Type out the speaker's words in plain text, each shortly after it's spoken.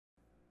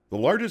The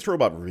largest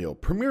robot reveal,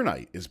 Premiere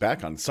Night, is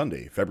back on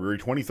Sunday, February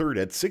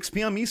 23rd at 6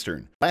 p.m.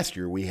 Eastern. Last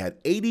year, we had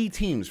 80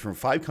 teams from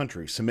 5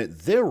 countries submit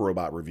their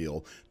robot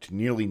reveal to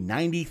nearly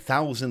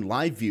 90,000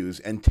 live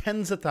views and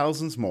tens of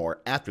thousands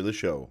more after the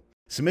show.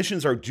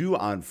 Submissions are due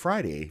on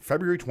Friday,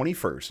 February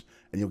 21st,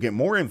 and you'll get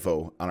more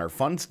info on our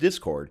Funds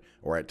Discord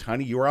or at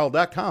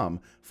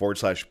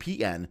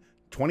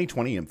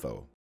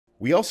tinyurl.com/PN2020info.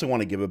 We also want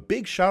to give a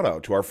big shout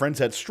out to our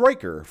friends at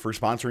Stryker for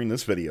sponsoring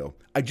this video.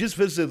 I just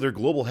visited their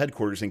global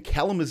headquarters in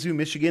Kalamazoo,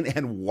 Michigan,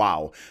 and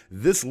wow,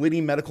 this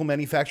leading medical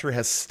manufacturer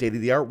has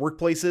state-of-the-art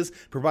workplaces,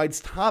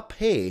 provides top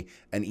pay,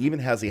 and even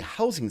has a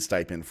housing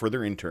stipend for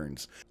their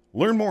interns.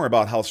 Learn more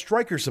about how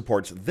Stryker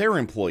supports their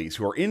employees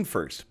who are in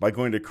first by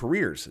going to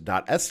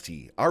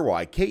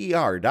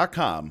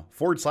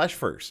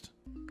careers.stryker.com/first.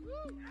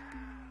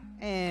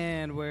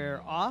 And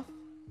we're off.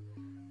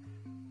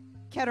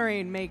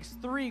 Kettering makes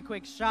 3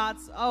 quick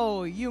shots. Oh,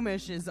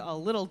 Umish is a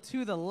little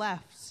to the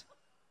left.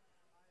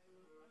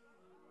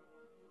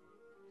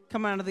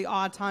 Coming out of the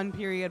Autumn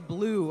period,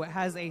 Blue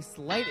has a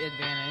slight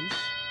advantage.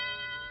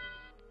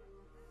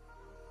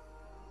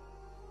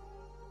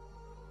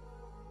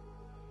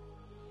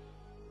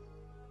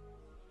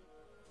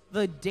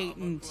 The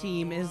Dayton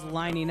team is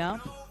lining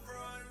up.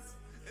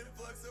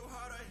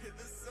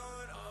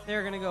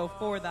 They're going to go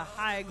for the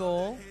high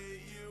goal.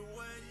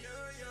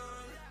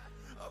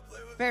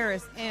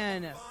 Ferris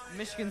and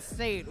Michigan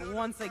State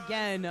once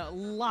again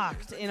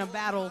locked in a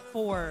battle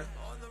for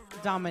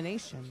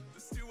domination.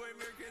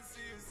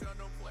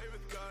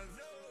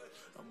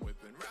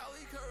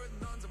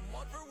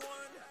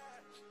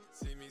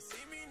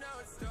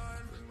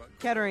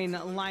 Kettering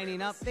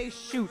lining up, they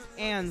shoot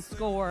and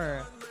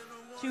score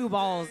 2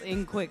 balls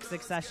in quick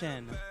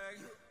succession.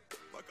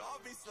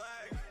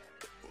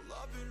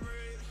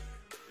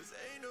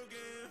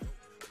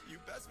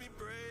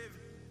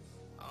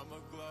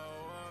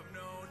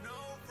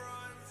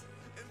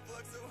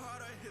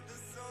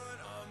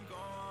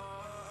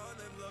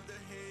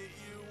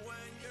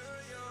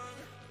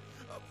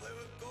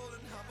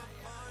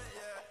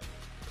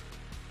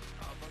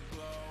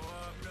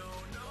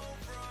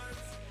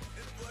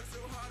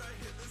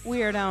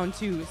 We are down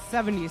to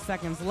 70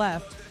 seconds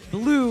left.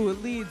 Blue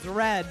leads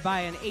red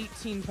by an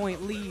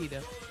 18-point lead.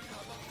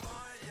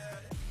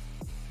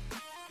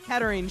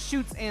 Kettering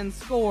shoots and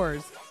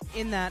scores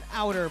in that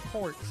outer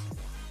port.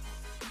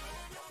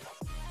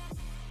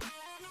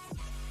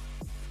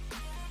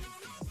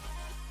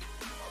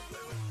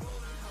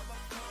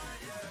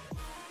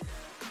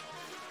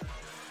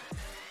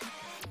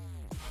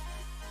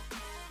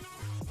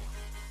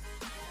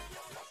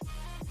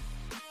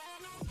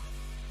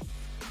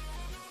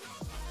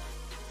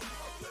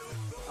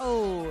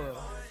 Oh,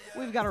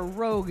 we've got a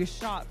rogue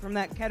shot from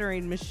that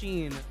Kettering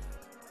machine.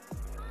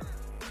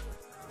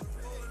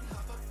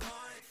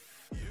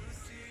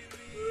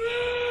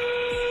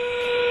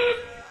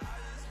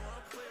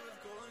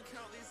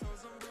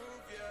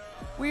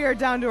 We are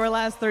down to our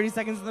last 30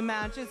 seconds of the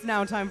match. It's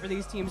now time for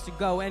these teams to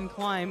go and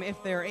climb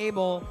if they're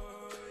able.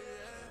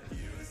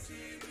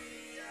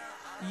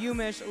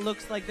 Umish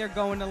looks like they're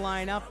going to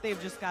line up.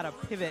 They've just got to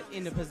pivot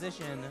into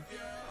position.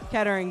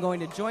 Kettering going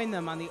to join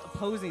them on the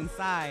opposing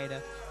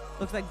side.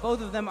 Looks like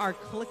both of them are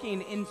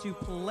clicking into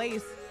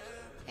place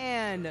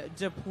and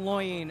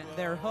deploying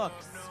their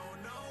hooks.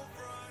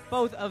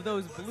 Both of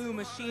those blue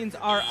machines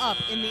are up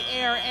in the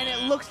air, and it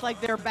looks like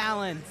they're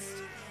balanced.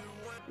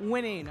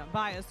 Winning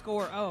by a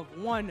score of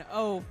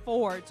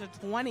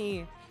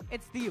 104-20.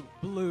 It's the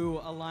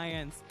Blue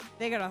Alliance.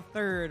 They got a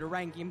 3rd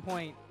ranking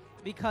point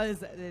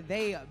because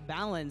they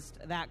balanced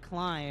that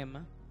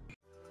climb.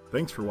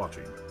 Thanks for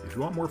watching. If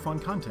you want more fun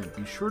content,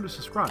 be sure to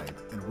subscribe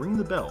and ring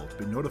the bell to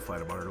be notified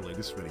about our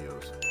latest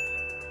videos.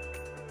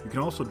 You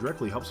can also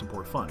directly help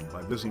support Fun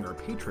by visiting our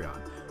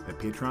Patreon at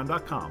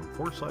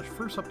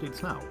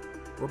patreon.com/firstupdatesnow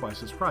or by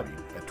subscribing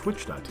at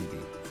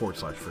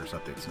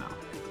twitch.tv/firstupdatesnow.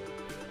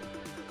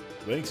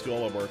 Thanks to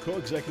all of our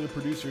co-executive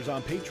producers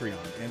on Patreon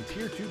and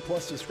Tier 2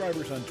 Plus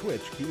subscribers on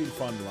Twitch, keeping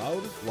Fun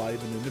loud,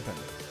 live, and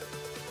independent.